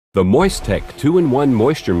The MOISTEC 2-in-1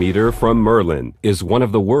 moisture meter from Merlin is one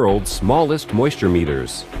of the world's smallest moisture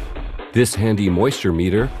meters. This handy moisture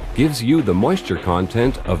meter gives you the moisture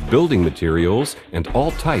content of building materials and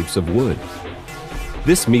all types of wood.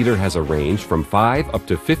 This meter has a range from 5 up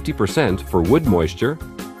to 50% for wood moisture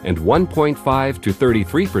and 1.5 to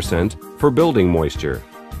 33% for building moisture.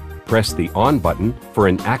 Press the On button for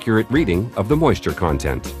an accurate reading of the moisture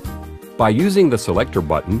content. By using the selector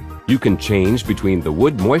button, you can change between the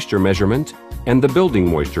wood moisture measurement and the building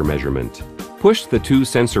moisture measurement. Push the two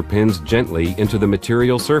sensor pins gently into the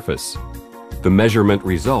material surface. The measurement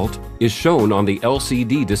result is shown on the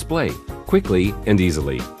LCD display, quickly and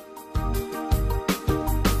easily.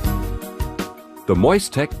 The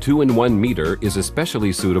MOISTEC 2-in-1 meter is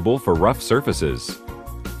especially suitable for rough surfaces.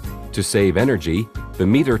 To save energy, the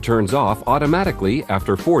meter turns off automatically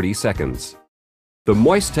after 40 seconds. The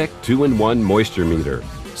MOISTEC 2-in-1 moisture meter.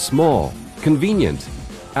 Small, convenient,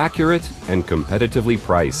 accurate, and competitively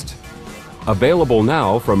priced. Available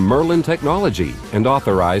now from Merlin Technology and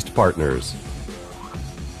authorized partners.